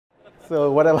So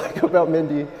what I like about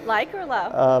Mindy? Like or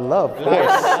love? Love, of course.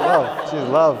 Love. She's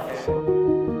love.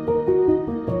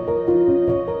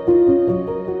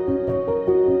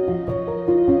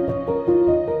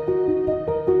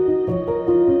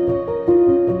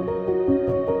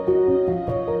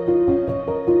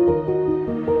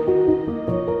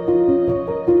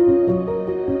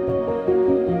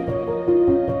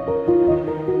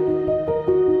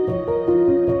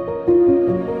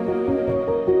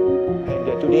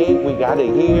 Today we gather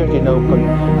here,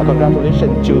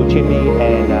 congratulations to Jimmy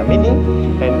and Mindy,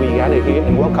 and we gather here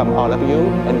and welcome all of you,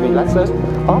 and we let us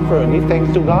offer give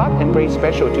thanks to God and pray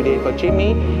special today for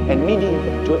Jimmy and Mindy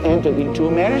to enter into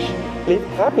marriage, live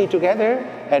happy together,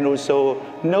 and also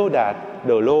know that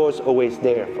the Lord's always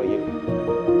there for you.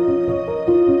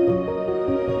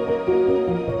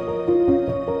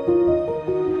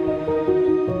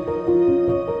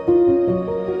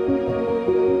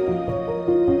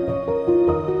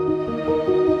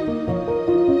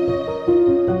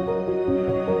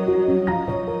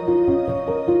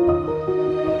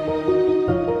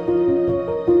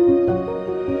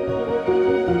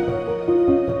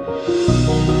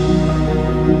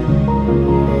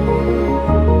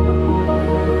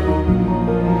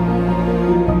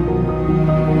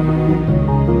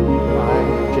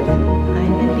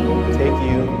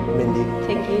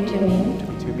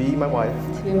 My wife.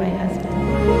 To be my husband.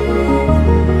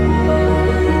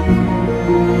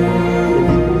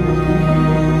 Mindy,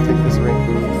 take this ring.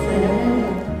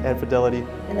 And fidelity.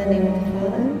 In the name of the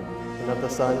Father. And of the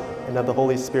Son. And of the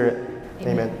Holy Spirit.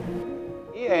 Amen.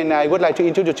 And I would like to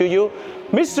introduce to you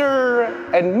Mr.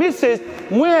 and Mrs.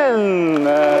 Nguyen.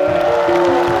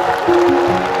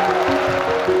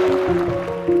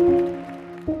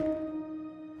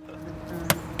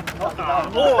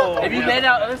 If you laid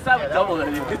out other side, would double it.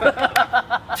 10.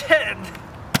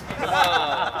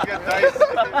 Good dice.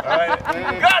 All right.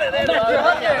 Got it.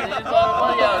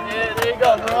 There you go,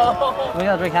 bro. We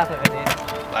gotta drink half of it, dude.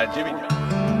 All right, Jimmy.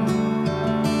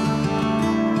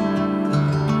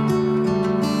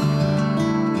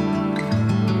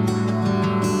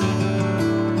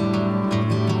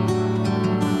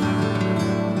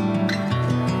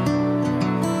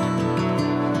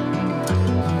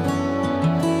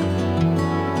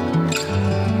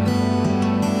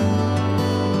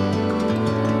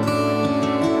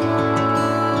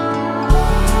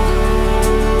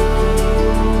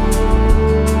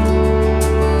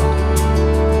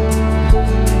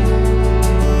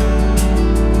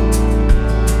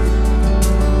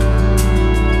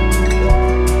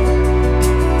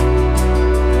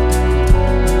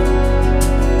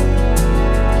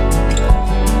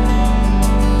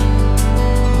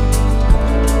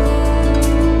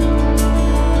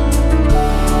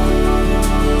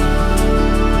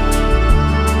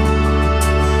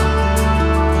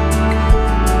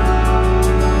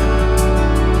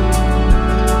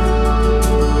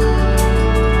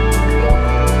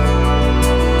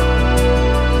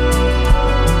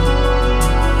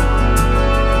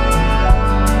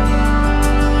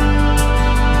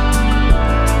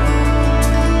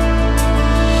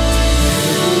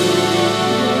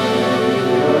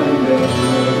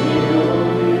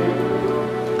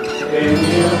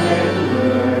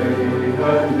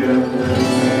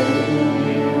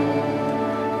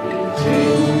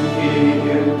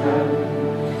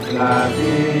 là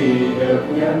khi được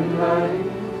nhận thấy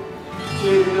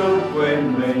khi lúc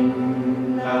quên mình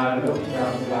là lúc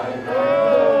gặp lại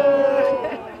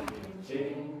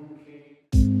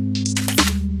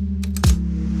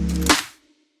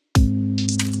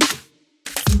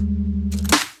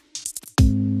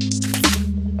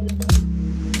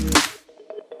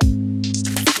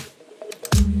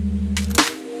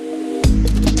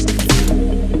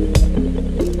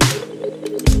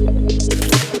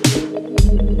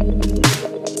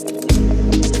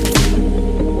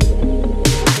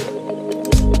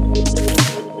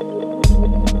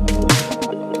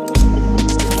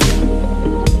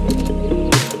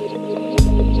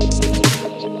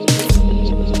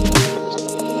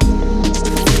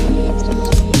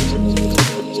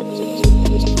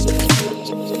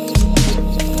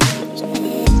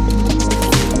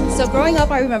So growing up,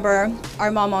 I remember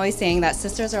our mom always saying that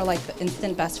sisters are like the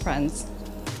instant best friends.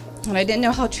 And I didn't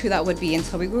know how true that would be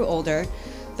until we grew older.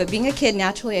 But being a kid,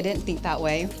 naturally, I didn't think that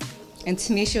way. And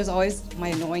to me, she was always my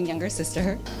annoying younger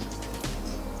sister.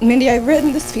 Mindy, I've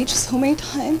written this speech so many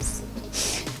times.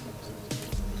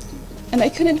 And I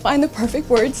couldn't find the perfect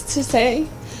words to say.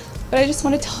 But I just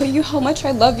want to tell you how much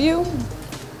I love you.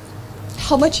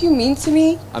 How much you mean to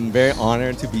me. I'm very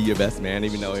honored to be your best man,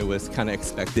 even though it was kind of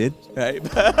expected, right?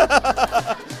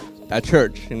 at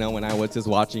church. You know, when I was just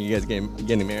watching you guys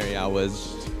getting married, I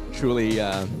was truly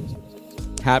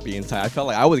happy inside. I felt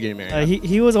like I was getting married.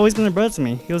 He was always been a brother to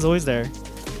me. He was always there.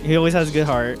 He always has a good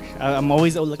heart. I'm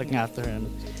always looking after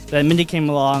him. Then Mindy came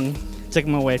along, took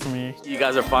him away from me. You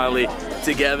guys are finally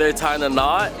together, tying the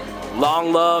knot.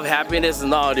 Long love, happiness,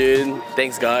 and all, dude.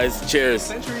 Thanks, guys. Cheers.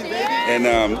 And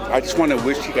I just want to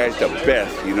wish you guys the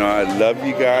best. You know, I love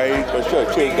you guys. For sure.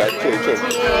 Cheers, guys. Cheers.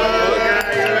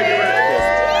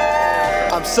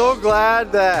 I'm so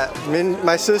glad that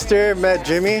my sister met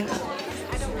Jimmy,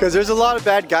 because there's a lot of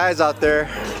bad guys out there.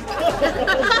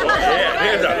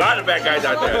 Yeah, there's a lot of bad guys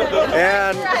out there.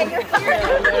 And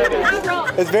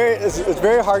it's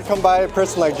very hard to come by a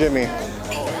person like Jimmy.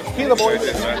 Tequila, boys.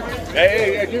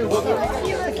 Hey,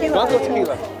 Blanco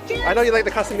tequila. I know you like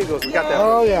the Casamigos. We got that.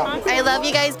 Oh, yeah. I love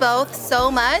you guys both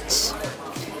so much.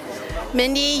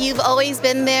 Mindy, you've always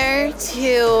been there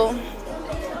to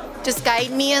just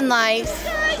guide me in life.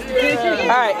 All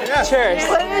right, cheers.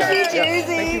 What is she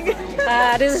choosing?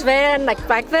 This is very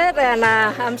unexpected, and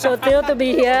I'm so thrilled to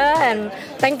be here. And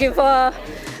thank you for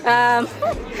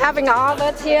having all of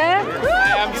us here.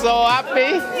 I'm so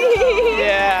happy.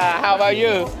 Yeah, how about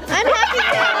you? I'm happy.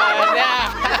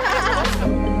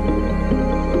 Yeah.